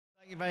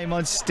Thank you very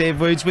much, Dave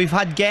Woods. We've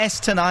had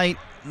guests tonight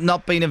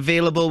not been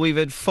available. We've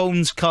had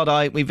phones cut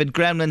out. We've had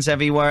gremlins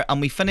everywhere.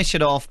 And we finish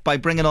it off by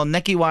bringing on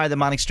Nicky Wire, the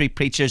Manic Street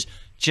Preachers,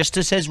 just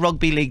as his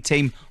rugby league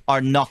team are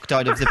knocked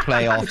out of the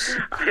playoffs.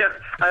 Yeah,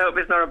 I hope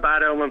it's not a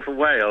bad omen for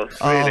Wales.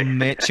 Really. Oh,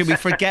 mate. Should we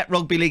forget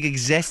rugby league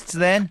exists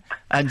then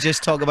and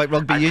just talk about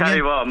rugby union? I tell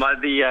you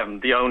what,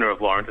 the owner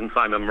of Warrington,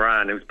 Simon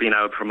Moran, who's been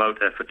our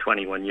promoter for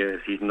 21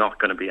 years, he's not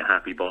going to be a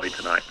happy boy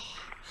tonight.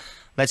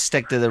 Let's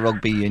stick to the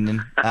rugby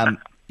union.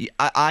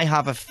 I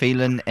have a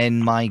feeling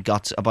in my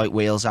gut about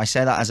Wales. I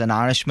say that as an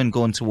Irishman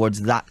going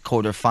towards that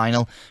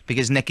quarter-final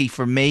because, Nicky,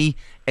 for me,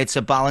 it's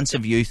a balance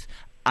of youth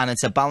and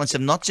it's a balance of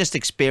not just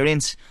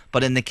experience,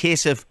 but in the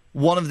case of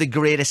one of the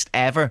greatest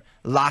ever,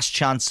 last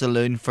chance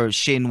saloon for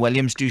Shane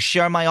Williams. Do you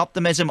share my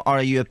optimism or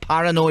are you a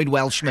paranoid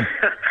Welshman?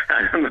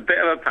 I'm a bit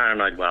of a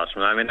paranoid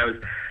Welshman. I mean, I was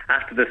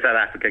after the South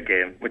Africa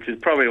game, which is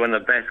probably one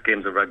of the best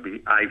games of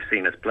rugby I've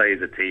seen us play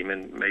as a team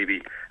in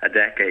maybe a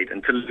decade,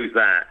 and to lose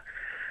that,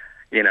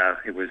 you know,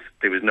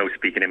 there was no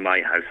speaking in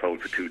my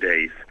household for 2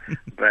 days.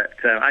 But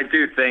I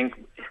do think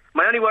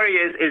my only worry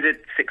is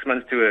it 6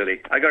 months too early?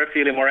 I got a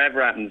feeling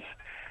whatever happens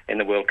in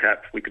the World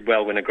Cup, we could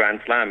well win a Grand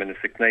Slam in the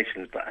Six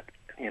Nations. But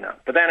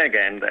but then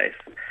again,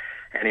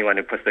 anyone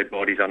who puts their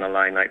bodies on the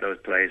line like those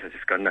players has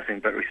just got nothing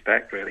but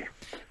respect, really.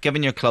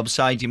 Given your club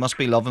side, you must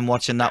be loving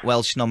watching that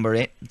Welsh number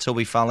 8,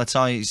 Toby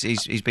Faletau.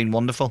 He's been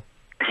wonderful.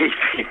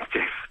 He's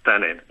just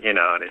stunning,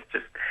 and it's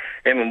just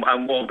him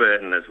and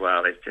Warburton as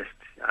well. It's just.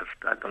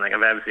 I don't think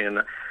I've ever seen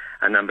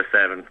a number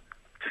 7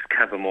 just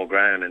cover more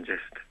ground and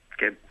just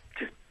get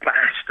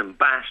bashed and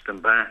bashed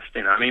and bashed.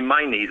 I mean,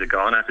 my knees are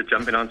gone after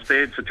jumping on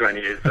stage for 20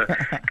 years. So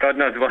God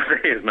knows what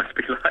it must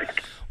be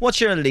like.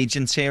 What's your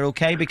allegiance here,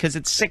 okay? Because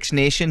it's Six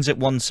Nations at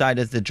one side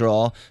of the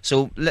draw.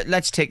 So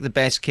let's take the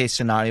best case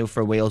scenario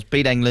for Wales: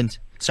 beat Ireland,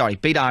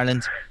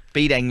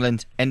 beat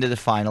England into the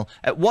final.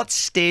 At what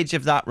stage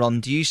of that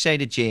run do you say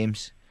to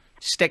James,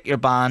 "Stick your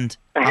band,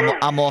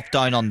 I'm off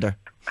down under"?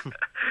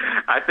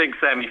 I think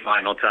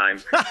semi-final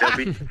time.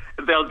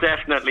 There'll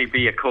definitely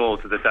be a call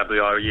to the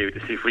WRU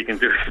to see if we can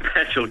do a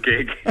special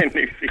gig in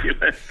New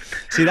Zealand.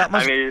 See, that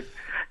must... I mean,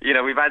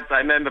 I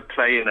remember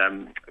playing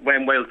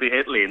when Wales beat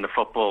Italy in the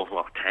football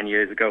 10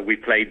 years ago. We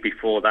played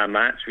before that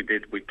match.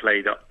 We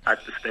played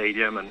at the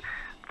stadium, and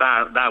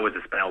that was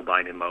a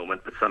spellbinding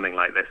moment. But something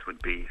like this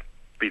would be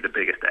the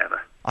biggest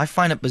ever. I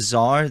find it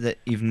bizarre that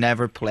you've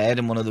never played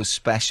in one of those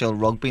special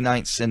rugby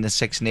nights in the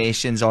Six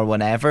Nations or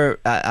whenever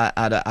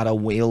at a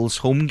Wales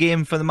home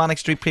game for the Manic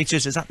Street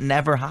Preachers. Has that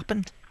never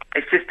happened?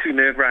 It's just too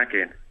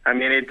nerve-wracking. I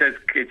mean, it just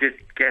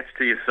gets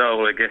to your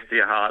soul, it gets to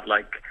your heart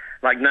like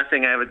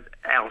nothing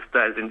else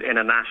does in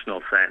a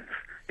national sense.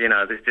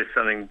 There's just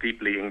something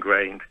deeply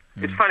ingrained.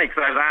 It's funny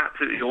because I was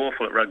absolutely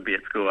awful at rugby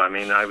at school. I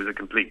mean, I was a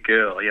complete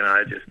girl.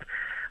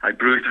 I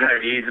bruised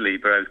very easily,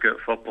 but I was good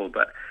at football.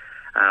 But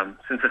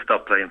since I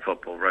stopped playing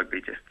football,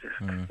 rugby just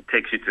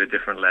takes you to a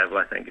different level,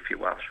 I think, if you're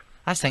Welsh.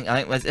 I think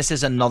this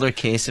is another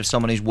case of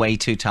someone who's way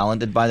too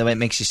talented. By the way, it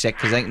makes you sick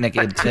because I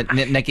think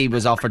Nicky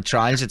was offered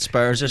trials at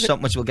Spurs or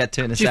something, which we'll get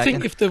to in a second. Do you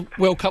think if the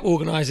World Cup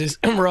organisers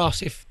were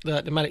asked if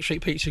the Manic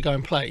Street Preachers go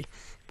and play,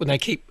 when they're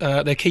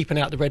keeping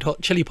out the Red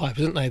Hot Chili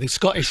Pipers, aren't they? The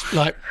Scottish,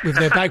 with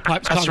their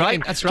bagpipes. That's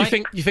right. That's right.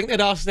 Do you think they'd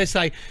ask? They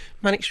say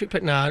Manic Street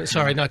Preachers. No,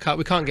 sorry, no,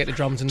 we can't get the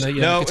drums and the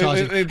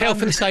guitars.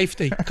 Health and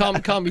safety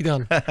can't be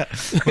done.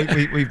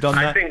 We've done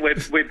that. I think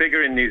we're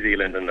bigger in New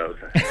Zealand than those.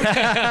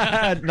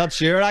 Not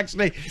sure,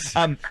 actually.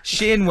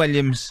 Shane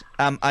Williams,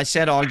 I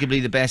said arguably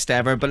the best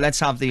ever, but let's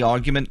have the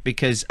argument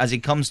because as he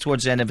comes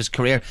towards the end of his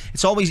career,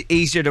 it's always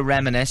easier to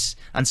reminisce,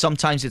 and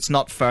sometimes it's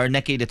not fair,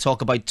 Nicky, to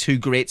talk about two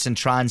greats and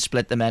try and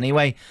split them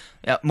anyway.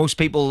 Most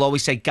people will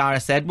always say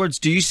Gareth Edwards.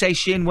 Do you say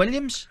Shane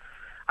Williams?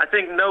 I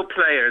think no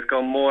player has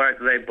gone more out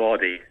of their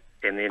body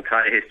in the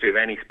entire history of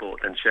any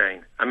sport than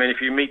Shane. I mean, if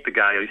you meet the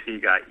guy or you see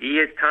the guy, he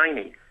is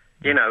tiny.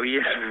 He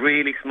is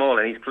really small,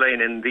 and he's playing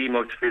in the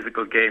most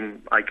physical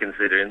game I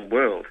consider in the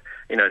world.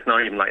 It's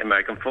not even like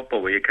American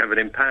football where you're covered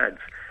in pads.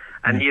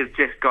 And he has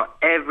just got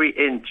every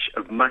inch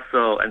of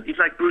muscle, and he's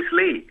like Bruce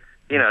Lee.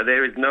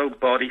 There is no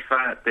body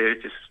fat. There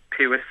is just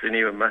pure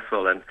sinew and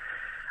muscle. And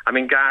I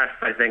mean, Gareth,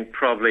 I think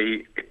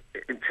probably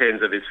in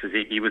terms of his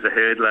physique, he was a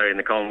hurdler in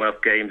the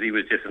Commonwealth Games. He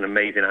was just an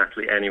amazing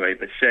athlete anyway.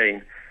 But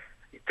Shane,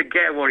 to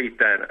get what he's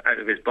done out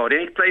of his body,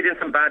 and he's played in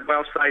some bad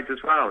Welsh sides as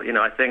well.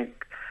 I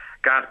think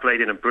Gareth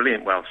played in a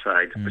brilliant Welsh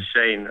side, but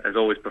Shane has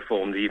always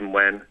performed even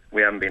when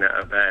we haven't been at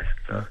our best.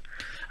 So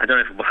I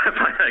don't know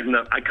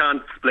if I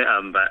can't split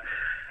them, but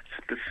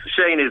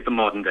Shane is the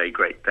modern day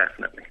great,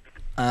 definitely.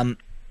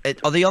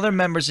 Are the other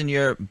members in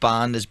your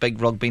band as big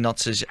rugby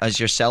nuts as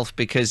yourself?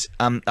 Because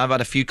I've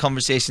had a few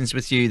conversations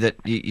with you that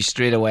you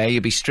straight away,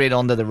 you'd be straight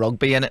onto the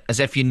rugby in it, as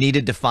if you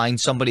needed to find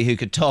somebody who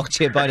could talk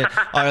to you about it.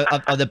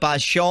 Or the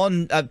bad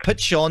Sean,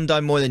 put Sean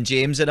down more than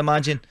James, I'd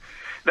imagine.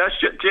 No,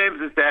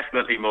 James is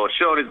definitely more.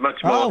 Sean is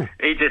much more.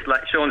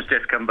 Sean's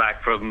just come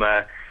back from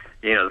the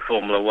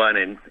Formula One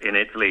in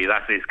Italy.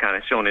 That's his kind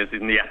of. Sean is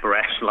in the upper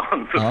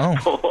echelons of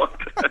sport.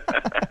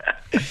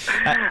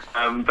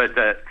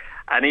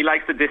 And he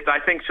likes to I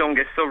think Sean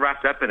gets so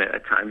wrapped up in it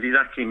at times. He's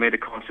actually made a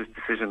conscious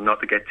decision not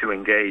to get too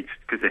engaged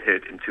because it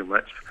hurt him too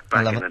much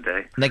back in the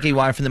day. Nicky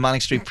Wire from the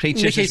Manic Street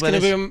Preachers. Nicky, it's going to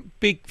be a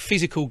big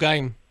physical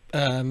game.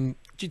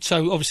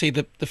 So obviously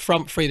the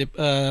front three,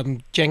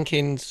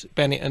 Jenkins,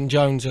 Bennett, and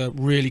Jones are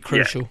really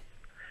crucial. Yeah.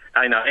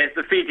 I know, it's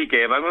the Fiji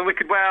game. I mean, we're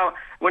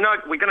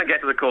going to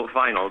get to the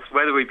quarterfinals.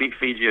 Whether we beat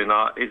Fiji or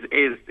not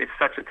it's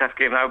such a tough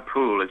game. Our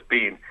pool has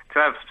been to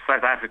have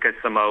South Africa,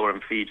 Samoa,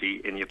 and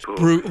Fiji in your pool.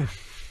 Brutal.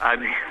 I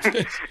mean,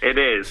 it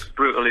is.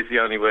 Brutal is the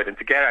only word. And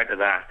to get out of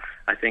that,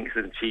 I think is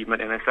an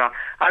achievement in itself.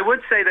 I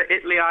would say that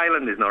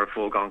Italy-Ireland is not a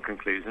foregone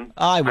conclusion.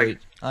 I would.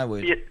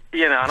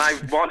 You know, and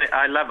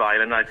I love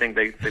Ireland. I think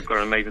they've got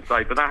an amazing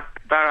side. But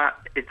that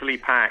Italy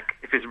pack,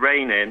 if it's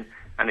raining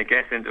and it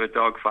gets into a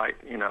dogfight,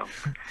 you know,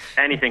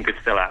 anything could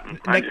still happen.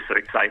 I'm just so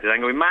excited.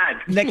 I'm going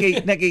mad.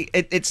 Nicky,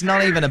 it's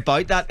not even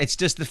about that. It's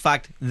just the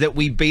fact that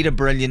we beat a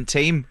brilliant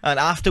team. And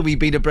after we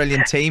beat a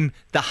brilliant team,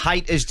 the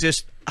height is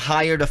just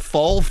higher to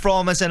fall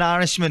from as an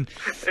Irishman.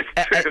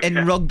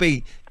 In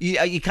rugby,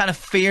 you kind of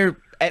fear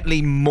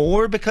Italy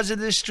more because of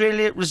the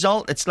Australia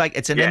result. It's like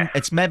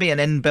it's maybe an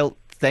inbuilt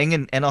thing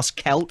in us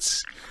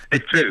Celts,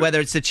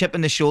 whether it's the chip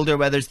in the shoulder,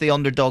 whether it's the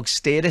underdog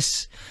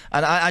status.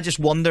 And I just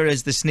wonder,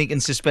 is the sneaking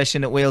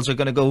suspicion that Wales are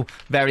going to go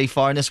very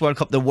far in this World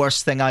Cup the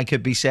worst thing I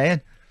could be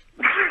saying?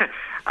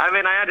 I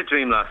mean, I had a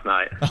dream last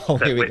night. Oh,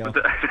 here we go.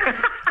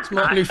 It's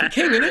Martin Luther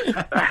King, isn't it?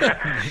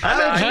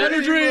 I had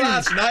a dream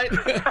last night.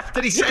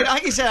 Did he say? I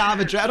think he said I have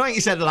a dream. I don't think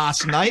he said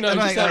last night. No,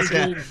 I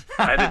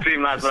had a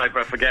dream last night,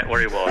 but I forget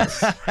where it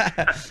was.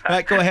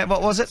 Right, go ahead.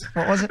 What was it?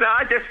 No,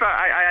 I just felt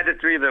I had a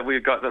dream that we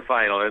got the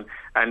final,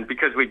 and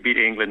because we beat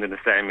England in the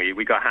semi,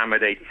 we got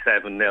hammered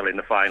 87-0 in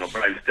the final,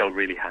 but I was still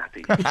really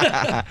happy.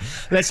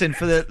 Listen,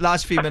 for the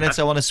last few minutes,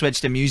 I want to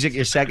switch to music.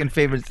 Your second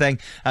favourite thing.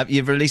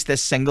 You've released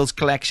this singles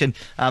collection.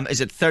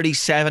 Is it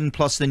 37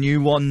 plus the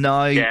new one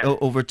now,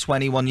 over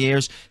 21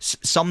 years?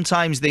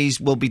 Sometimes these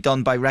will be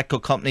done by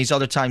record companies,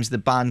 other times the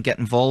band get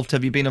involved.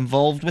 Have you been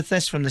involved with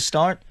this from the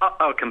start?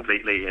 Oh,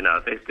 completely. You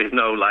know, there's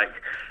no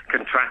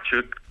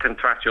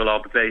contractual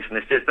obligation.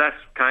 It's just that's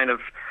kind of,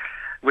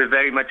 we're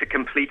very much a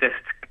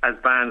completist as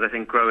bands. I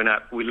think growing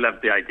up, we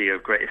loved the idea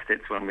of greatest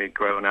hits when we were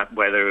growing up,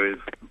 whether it was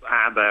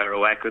ABBA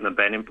or Echo and the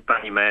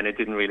Bunnymen, it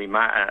didn't really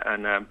matter.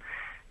 And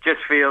just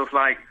feels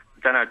like,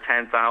 done our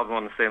 10th album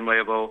on the same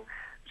label,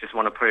 just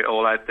want to put it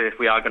all out there. If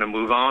we are going to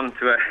move on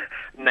to a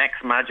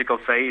next magical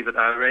phase at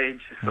our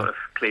age, sort of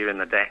clearing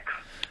the decks.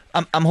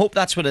 I hope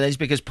that's what it is,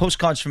 because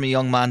Postcards from a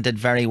Young Man did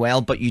very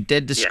well, but you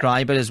did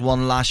describe it as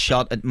one last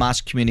shot at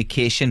mass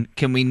communication.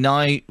 Can we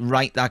now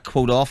write that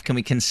quote off? Can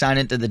we consign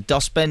it to the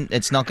dustbin?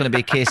 It's not going to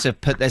be a case of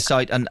put this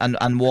out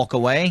and walk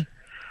away?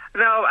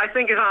 No, I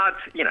think it's hard.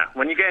 You know,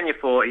 when you get in your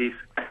 40s,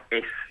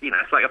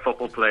 it's like a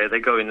football player. They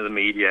go into the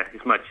media.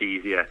 It's much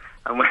easier.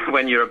 And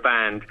when you're a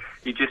band,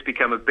 you just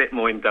become a bit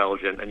more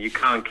indulgent, and you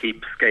can't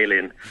keep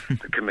scaling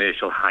the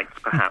commercial heights,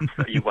 perhaps,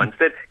 that you once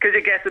did, because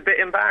it gets a bit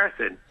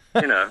embarrassing,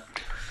 you know.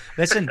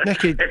 Listen,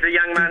 Nicky, it's a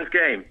young man's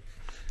game.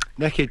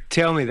 Nicky,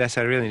 tell me this.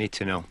 I really need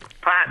to know.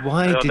 Pat,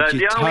 why did you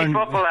the only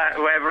footballer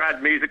who ever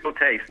had musical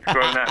taste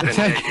growing up.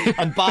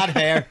 And bad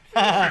hair.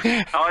 Oh,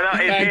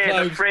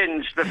 no, the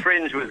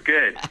fringe was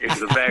good. It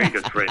was a very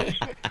good fringe.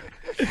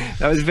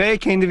 That was very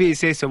kind of you to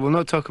say so. We'll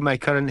not talk about my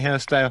current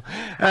hairstyle.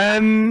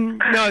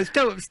 No,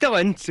 still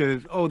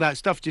into all that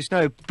stuff just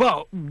now.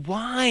 But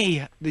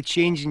why the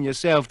change in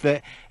yourself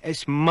that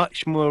it's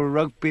much more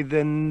rugby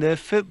than the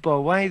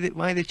football? Why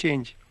the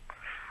change?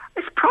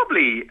 It's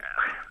probably,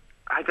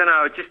 I don't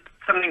know, just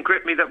something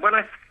gripped me that when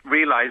I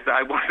realised that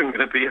I wasn't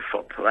going to be a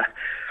footballer,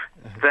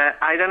 that,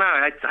 I don't know,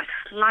 I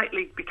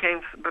slightly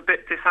became a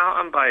bit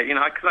disheartened by it, you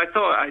know, because I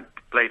thought I'd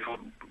played for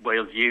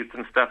Wales youth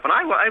and stuff, and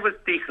I was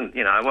decent,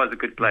 you know, I was a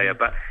good player,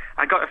 but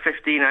I got to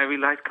 15, I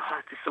realised,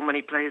 God, there's so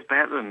many players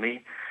better than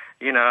me,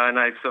 you know, and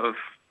I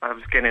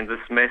was getting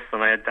dismissed,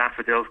 and I had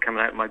daffodils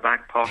coming out of my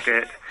back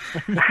pocket,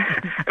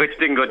 which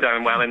didn't go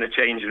down well in the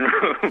changing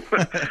room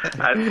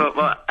at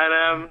football,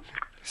 and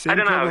Same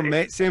problem,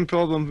 mate. Same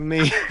problem for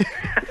me.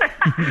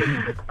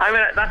 I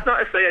mean, that's not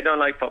to say I don't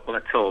like football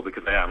at all,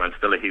 because I am. I'm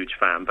still a huge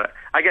fan. But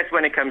I guess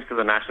when it comes to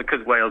the national,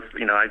 because Wales,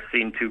 you know, I've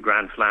seen 2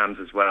 Grand Slams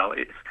as well.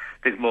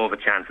 There's more of a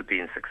chance of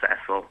being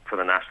successful for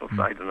the national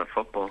side than the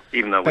football,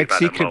 even though we've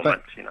had a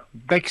moment, you know.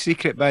 Big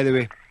secret, by the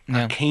way.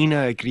 Yeah. I kind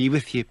of agree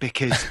with you,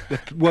 because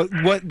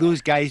what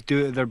those guys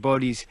do to their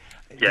bodies,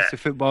 the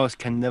footballers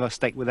can never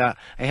stick with that.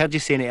 I heard you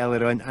saying it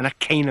earlier on, and I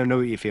kind of know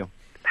what you feel.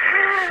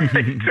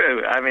 It's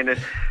true. I mean,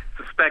 it's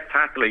a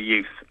spectacular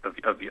use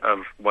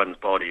of one's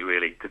body,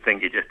 really, to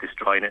think you're just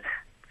destroying it.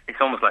 It's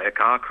almost like a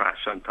car crash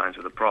sometimes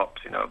with the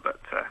props, you know,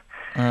 but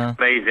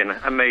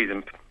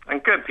amazing.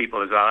 And good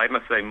people as well. I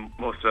must say,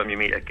 most of them you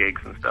meet at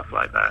gigs and stuff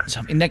like that.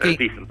 So, Nicky,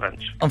 they're a decent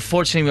bunch.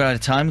 Unfortunately, we're out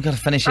of time. We've got to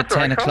finish at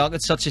 10 o'clock.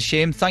 It's such a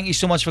shame. Thank you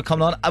so much for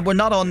coming on. We're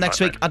not on next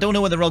week. I don't know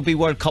where the Rugby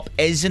World Cup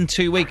is in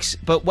 2 weeks,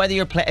 but whether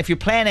if you're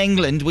playing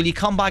England, will you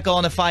come back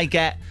on if I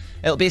get...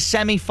 It'll be a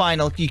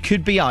semi-final. You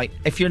could be out.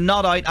 If you're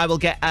not out, I will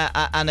get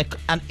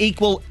an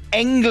equal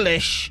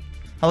English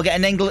I'll get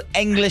an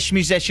English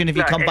musician if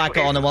you come back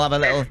on, and we'll have a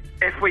little.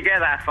 If we get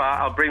that far,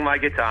 I'll bring my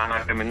guitar and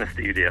I'll come in the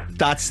studio.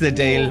 That's the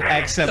deal.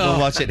 Excellent. We'll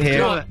watch it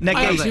here. Nicky.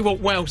 I actually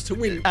want Wales to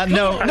win.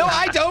 No,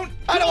 I don't.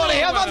 I don't want to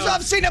hear.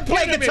 I've seen him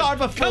play guitar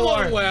before. Come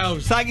on,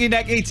 Wales. Thank you,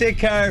 Nicky. Take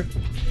care.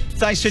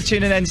 Thanks for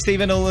tuning in.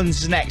 Stephen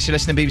Oland's next. You're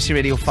listening to BBC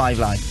Radio 5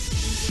 Live.